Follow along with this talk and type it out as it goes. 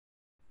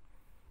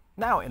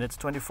Now in its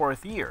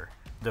 24th year,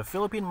 the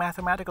Philippine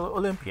Mathematical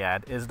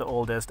Olympiad is the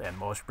oldest and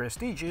most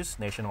prestigious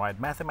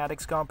nationwide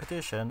mathematics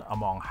competition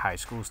among high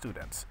school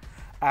students.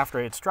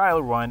 After its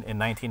trial run in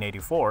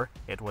 1984,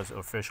 it was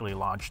officially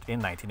launched in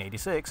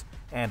 1986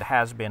 and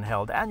has been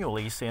held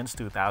annually since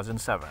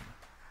 2007.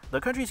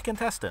 The country's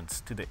contestants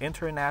to the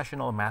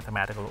International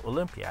Mathematical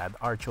Olympiad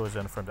are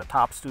chosen from the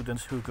top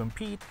students who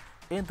compete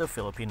in the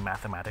Philippine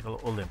Mathematical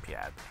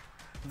Olympiad.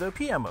 The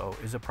PMO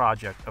is a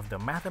project of the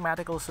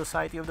Mathematical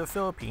Society of the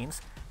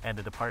Philippines and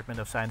the Department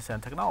of Science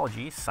and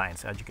Technology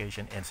Science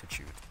Education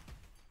Institute.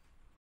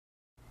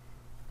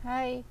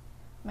 Hi,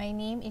 my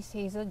name is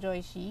Hazel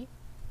Joyshi.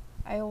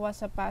 I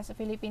was a past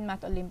Philippine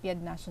Math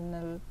Olympiad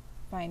National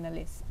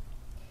Finalist.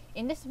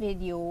 In this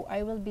video,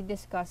 I will be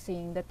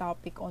discussing the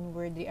topic on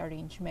word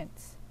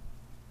rearrangements.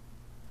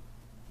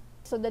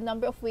 So the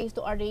number of ways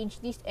to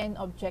arrange these n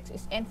objects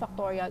is n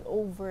factorial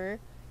over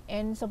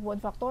n sub 1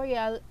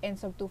 factorial, n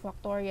sub 2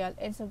 factorial,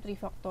 n sub 3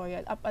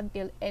 factorial, up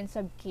until n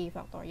sub k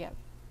factorial.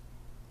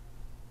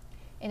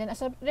 And then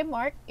as a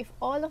remark, if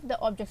all of the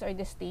objects are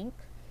distinct,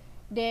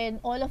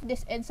 then all of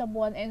this n sub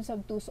 1, n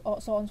sub 2,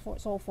 so on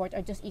so forth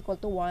are just equal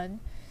to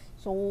 1.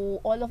 So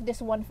all of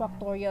these 1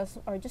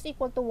 factorials are just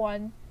equal to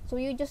 1. So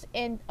you just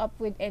end up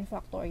with n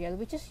factorial,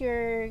 which is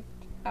your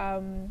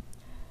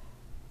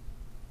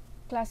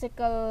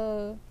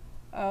classical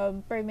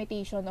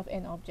permutation of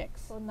n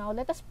objects. So now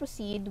let us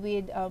proceed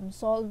with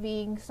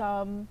solving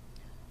some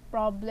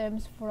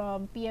problems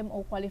from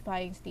PMO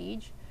qualifying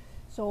stage.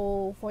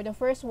 So for the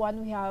first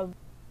one, we have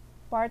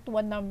part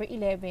 1 number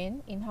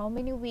 11. In how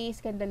many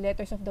ways can the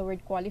letters of the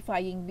word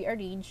qualifying be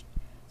arranged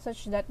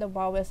such that the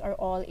vowels are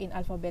all in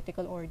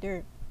alphabetical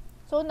order?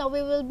 So now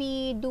we will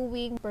be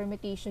doing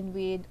permutation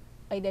with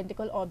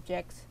identical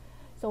objects.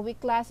 So we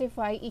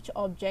classify each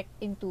object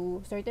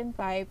into certain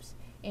types.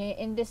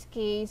 In this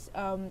case,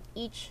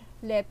 each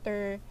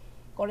letter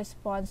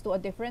corresponds to a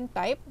different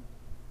type.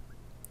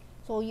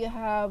 So you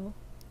have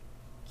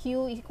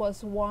Q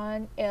equals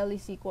 1, L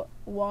is equal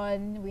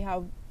 1, we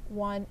have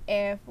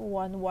 1F,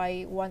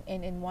 1Y,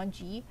 1N, and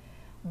 1G.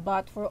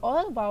 But for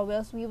all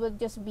vowels, we will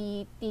just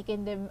be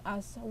taking them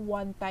as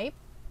one type.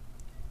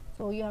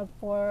 So you have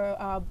 4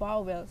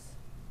 vowels.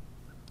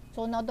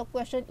 So now the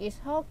question is,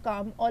 how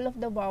come all of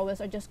the vowels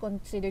are just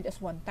considered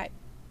as one type,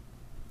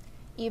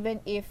 even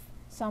if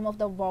some of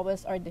the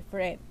vowels are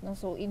different? No?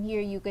 So in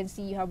here you can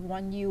see you have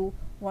 1U,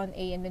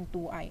 1A, and then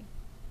 2I.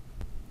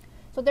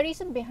 So the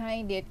reason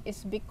behind it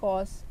is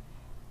because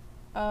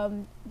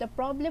the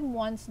problem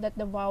wants that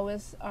the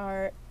vowels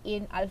are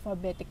in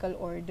alphabetical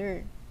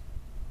order.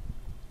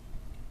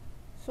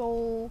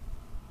 So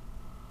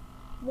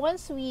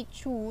once we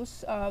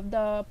choose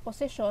the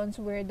positions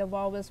where the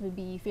vowels will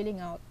be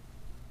filling out,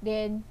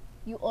 then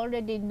you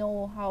already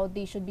know how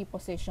they should be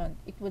positioned.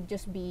 It would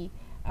just be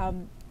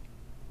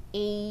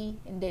A,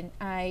 and then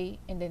I,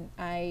 and then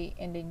I,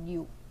 and then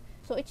U.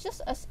 So it's just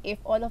as if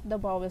all of the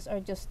vowels are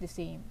just the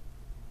same.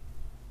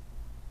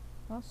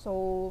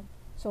 So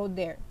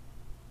there.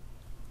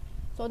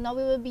 So now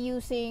we will be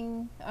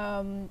using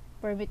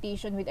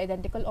permutation with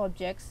identical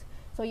objects.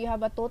 So you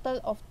have a total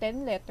of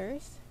 10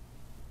 letters,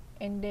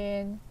 and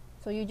then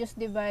so you just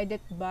divide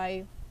it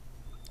by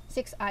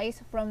 6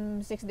 I's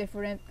from 6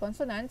 different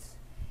consonants,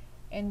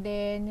 and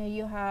then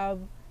you have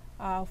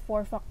 4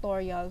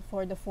 factorial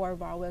for the 4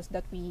 vowels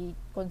that we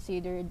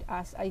considered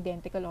as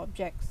identical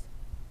objects.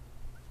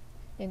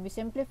 Then we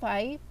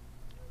simplify.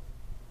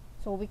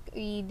 So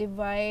we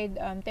divide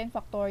 10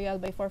 factorial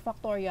by 4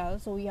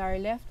 factorial. So we are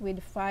left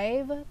with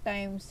 5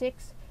 times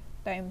 6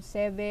 times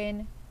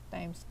 7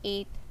 times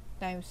 8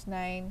 times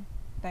 9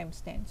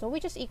 times 10. So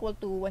which is equal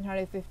to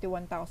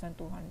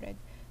 151,200.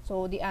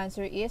 So the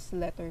answer is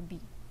letter B.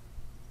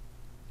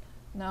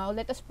 Now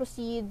let us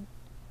proceed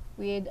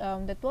with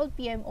the 12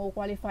 PMO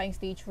qualifying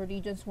stage for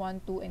regions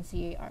 1, 2, and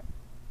CAR.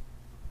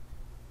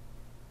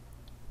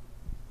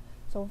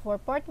 So for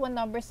part 1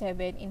 number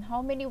 7, in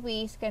how many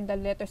ways can the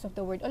letters of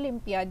the word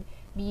Olympiad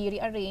be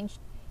rearranged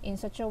in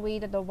such a way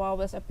that the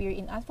vowels appear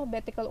in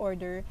alphabetical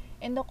order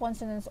and the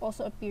consonants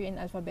also appear in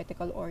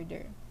alphabetical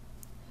order?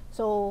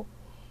 So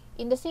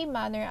in the same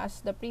manner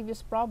as the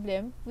previous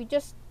problem, we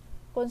just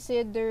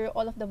consider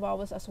all of the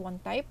vowels as one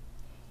type,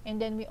 and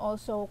then we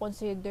also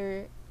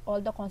consider all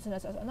the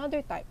consonants as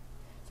another type.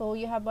 So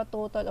you have a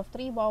total of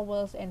 3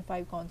 vowels and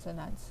 5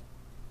 consonants.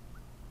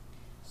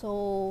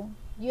 So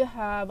you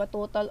have a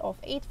total of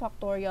 8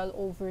 factorial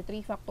over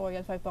 3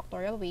 factorial, 5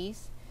 factorial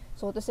ways.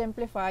 So to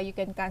simplify, you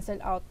can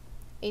cancel out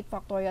 8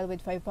 factorial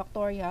with 5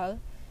 factorial.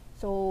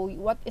 So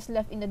what is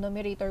left in the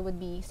numerator would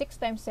be 6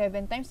 times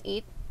 7 times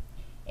 8.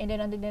 And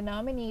then on the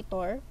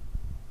denominator,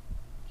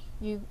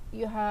 you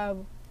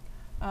have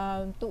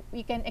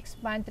you can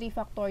expand 3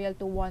 factorial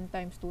to 1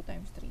 times 2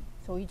 times 3.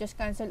 So you just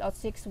cancel out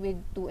 6 with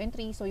 2 and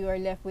 3. So you are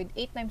left with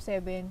 8 times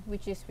 7,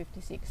 which is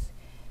 56.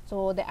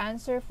 So the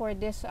answer for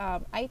this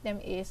item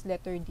is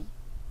letter D,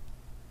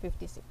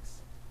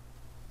 56.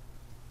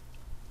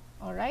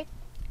 Alright,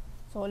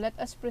 so let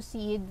us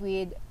proceed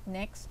with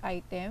next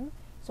item.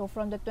 So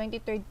from the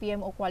 23rd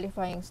PMO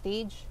qualifying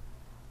stage,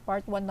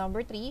 Part 1,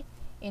 number 3.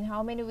 In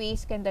how many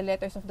ways can the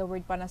letters of the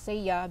word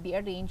panacea be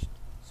arranged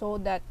so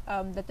that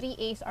the three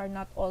A's are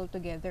not all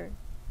together?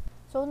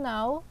 So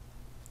now,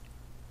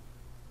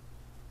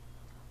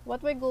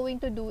 what we're going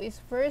to do is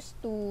first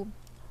to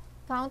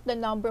count the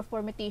number of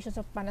permutations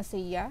of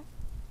panacea,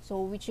 so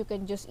which you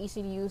can just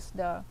easily use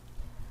the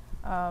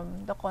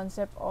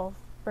concept of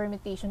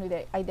permutation with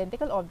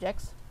identical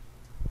objects.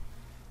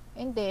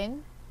 And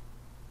then,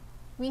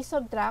 we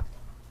subtract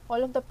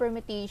all of the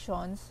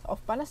permutations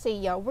of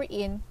panacea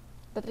wherein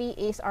the three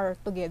A's are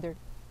together.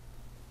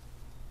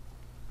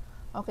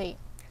 Okay,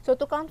 so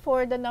to count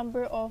for the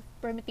number of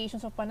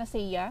permutations of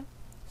panacea,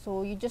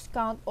 so you just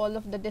count all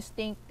of the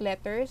distinct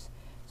letters.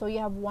 So you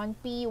have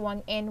 1P,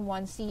 1N,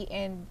 1C,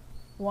 and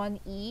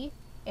 1E.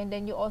 And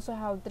then you also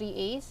have 3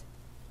 A's.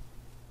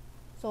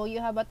 So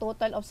you have a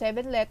total of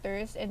 7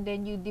 letters, and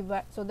then you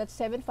divide, so that's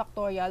 7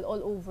 factorial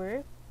all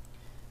over.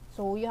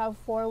 So you have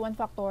 4 1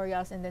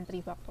 factorials and then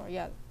 3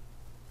 factorial.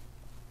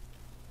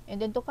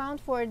 And then to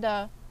count for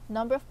the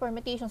number of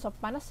permutations of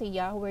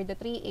panacea where the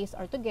 3 A's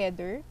are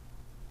together,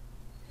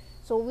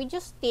 so we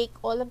just take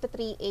all of the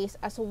 3 A's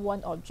as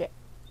one object.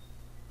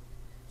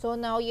 So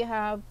now you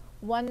have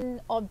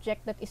one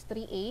object that is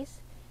 3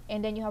 A's,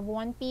 and then you have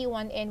 1P,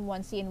 1N,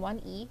 1C, and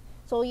 1E.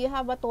 So you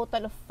have a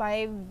total of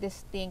 5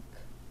 distinct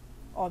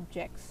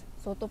objects.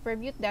 So to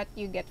permute that,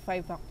 you get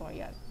 5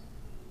 factorial.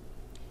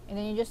 And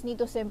then you just need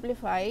to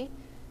simplify.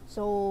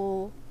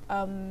 So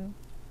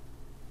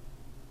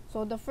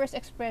the first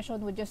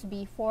expression would just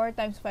be 4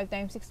 times 5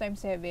 times 6 times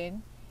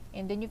 7.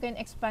 And then you can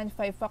expand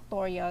 5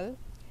 factorial.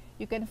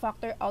 You can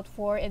factor out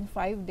 4 and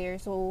 5 there.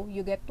 So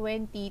you get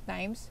 20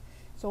 times.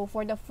 So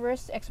for the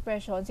first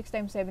expression, 6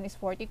 times 7 is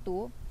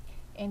 42.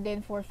 And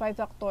then for 5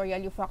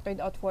 factorial, you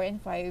factored out 4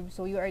 and 5.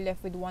 So you are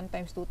left with 1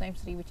 times 2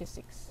 times 3, which is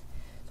 6.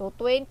 So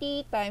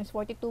 20 times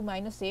 42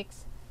 minus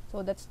 6.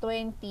 So that's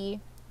 20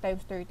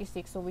 times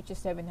 36, so which is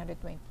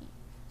 720.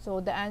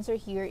 So the answer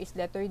here is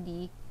letter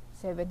D,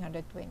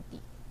 720.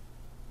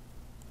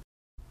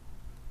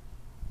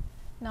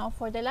 Now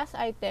for the last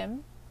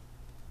item,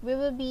 we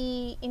will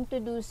be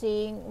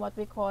introducing what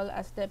we call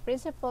as the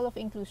principle of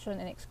inclusion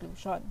and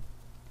exclusion.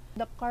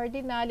 The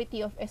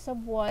cardinality of S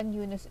sub 1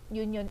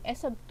 union S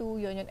sub 2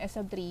 union S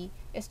sub 3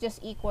 is just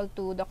equal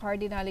to the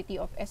cardinality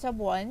of S sub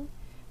 1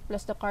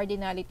 plus the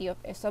cardinality of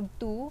S sub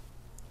 2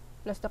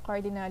 plus the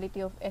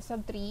cardinality of S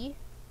sub 3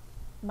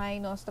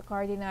 minus the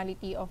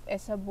cardinality of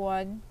S sub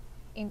 1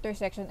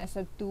 intersection S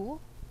sub 2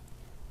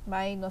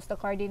 minus the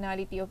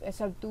cardinality of S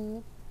sub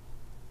 2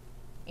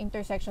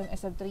 intersection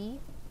S sub 3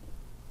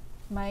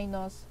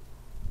 minus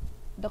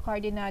the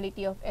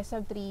cardinality of S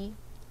sub 3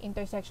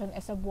 intersection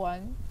S sub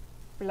 1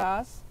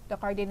 plus the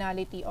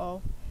cardinality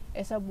of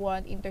S sub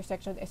 1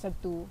 intersection S sub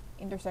 2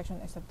 intersection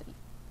S sub 3.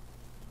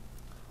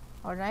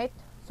 Alright,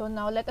 so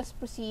now let us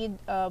proceed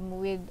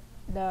with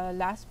the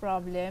last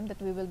problem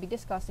that we will be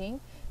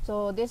discussing.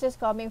 So this is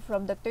coming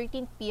from the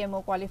 13th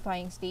PMO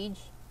qualifying stage.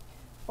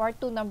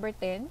 Part 2, number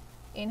 10.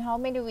 In how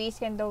many ways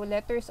can the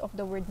letters of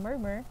the word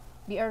murmur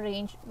be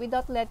arranged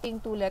without letting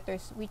two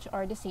letters which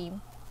are the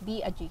same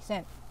be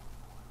adjacent?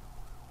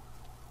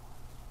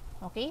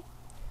 Okay,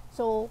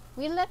 so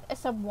we let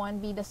S sub 1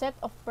 be the set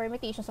of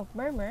permutations of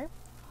murmur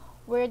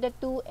where the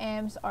two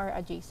M's are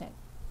adjacent.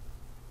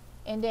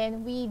 And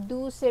then we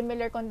do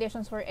similar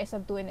conditions for S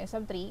sub 2 and S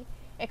sub 3,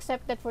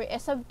 except that for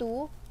S sub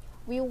 2,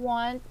 we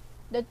want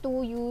the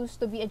two U's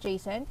to be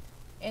adjacent,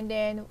 and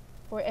then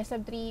for S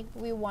sub 3,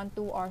 we want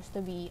two R's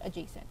to be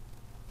adjacent.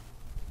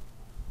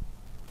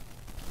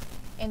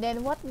 And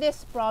then what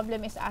this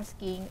problem is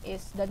asking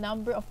is the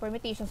number of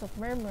permutations of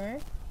murmur,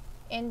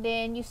 and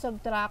then you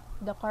subtract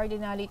the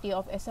cardinality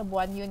of S sub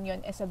 1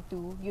 union S sub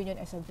 2 union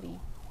S sub 3.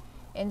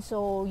 And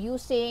so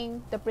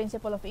using the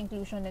principle of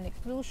inclusion and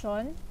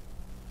exclusion,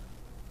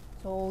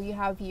 so you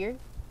have here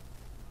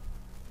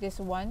this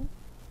one.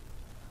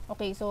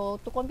 Okay, so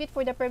to compute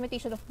for the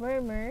permutation of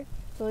murmur,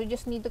 so you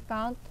just need to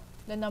count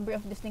the number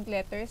of distinct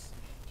letters.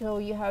 So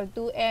you have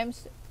 2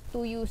 M's,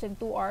 2 U's, and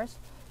 2 R's.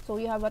 So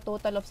you have a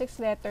total of 6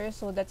 letters,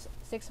 so that's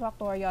 6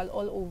 factorial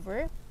all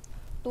over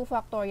 2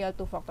 factorial,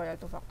 2 factorial,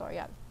 2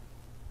 factorial.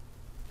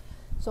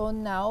 So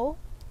now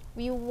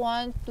we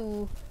want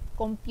to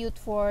compute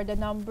for the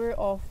number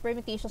of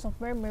permutations of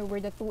murmur where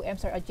the 2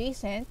 M's are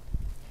adjacent.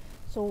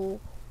 So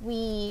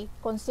we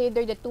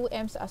consider the 2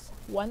 M's as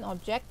one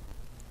object,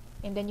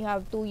 and then you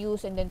have 2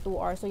 U's and then 2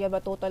 R's. So you have a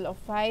total of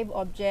 5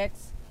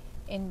 objects,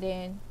 and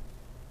then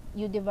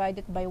you divide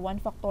it by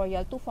 1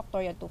 factorial, 2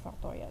 factorial, 2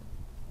 factorial.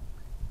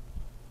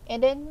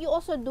 And then you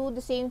also do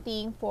the same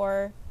thing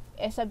for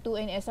S sub 2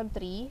 and S sub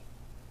 3.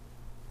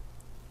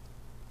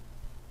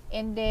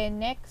 And then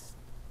next,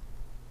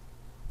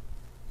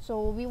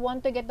 so we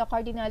want to get the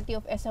cardinality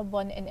of S sub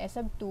 1 and S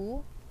sub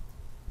 2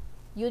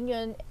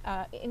 union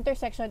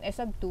intersection S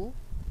sub 2.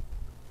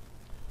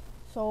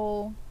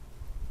 So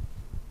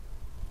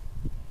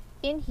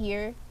in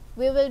here,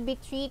 we will be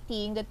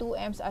treating the 2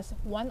 M's as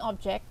one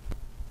object,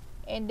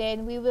 and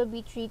then we will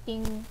be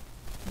treating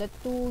the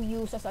 2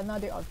 U's as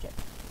another object.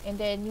 And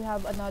then you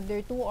have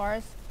another 2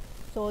 R's,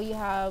 so you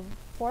have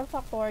 4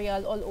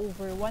 factorial all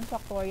over 1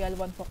 factorial,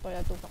 1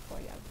 factorial, 2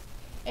 factorial.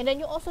 And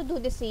then you also do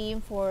the same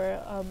for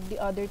the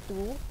other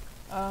two,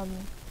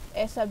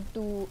 S sub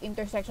 2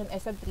 intersection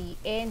S sub 3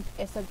 and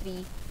S sub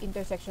 3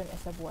 intersection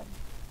S sub 1.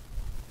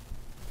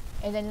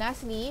 And then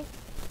lastly,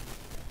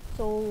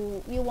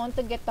 so we want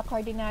to get the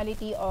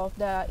cardinality of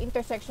the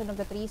intersection of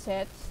the three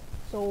sets.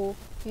 So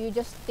you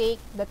just take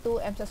the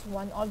two M's as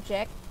one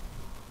object,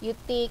 you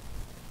take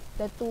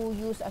the two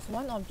U's as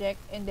one object,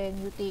 and then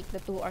you take the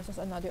two R's as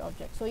another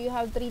object. So you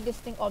have three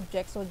distinct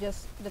objects, so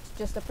that's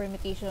just the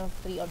permutation of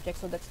three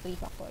objects, so that's 3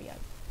 factorial.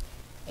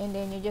 And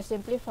then you just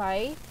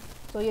simplify,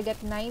 so you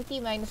get 90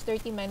 minus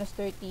 30 minus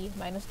 30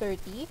 minus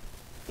 30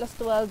 plus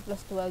 12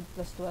 plus 12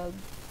 plus 12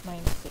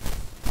 minus 6.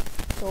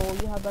 So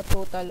you have a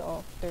total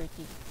of 30.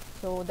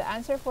 So the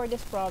answer for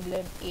this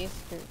problem is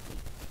 30.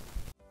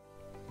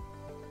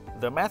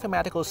 The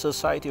Mathematical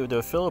Society of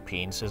the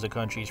Philippines is the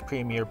country's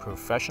premier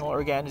professional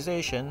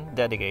organization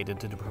dedicated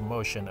to the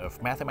promotion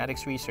of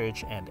mathematics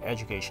research and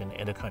education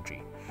in the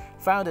country.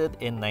 Founded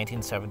in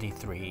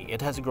 1973,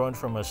 it has grown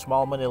from a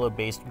small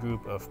Manila-based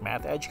group of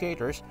math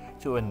educators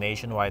to a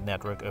nationwide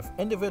network of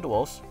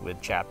individuals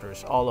with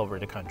chapters all over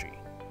the country.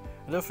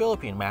 The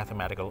Philippine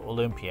Mathematical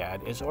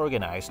Olympiad is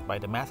organized by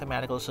the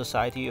Mathematical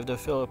Society of the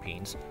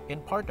Philippines in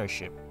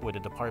partnership with the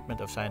Department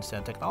of Science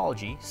and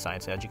Technology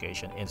Science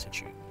Education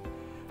Institute.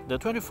 The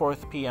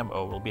 24th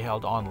PMO will be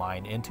held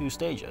online in 2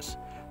 stages,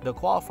 the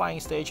qualifying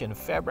stage in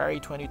February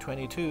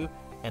 2022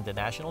 and the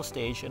national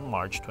stage in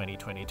March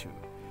 2022.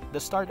 The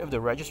start of the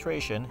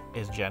registration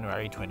is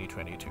January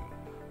 2022.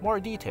 More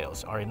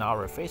details are in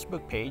our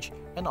Facebook page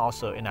and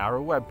also in our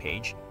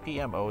webpage,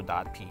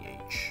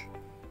 pmo.ph.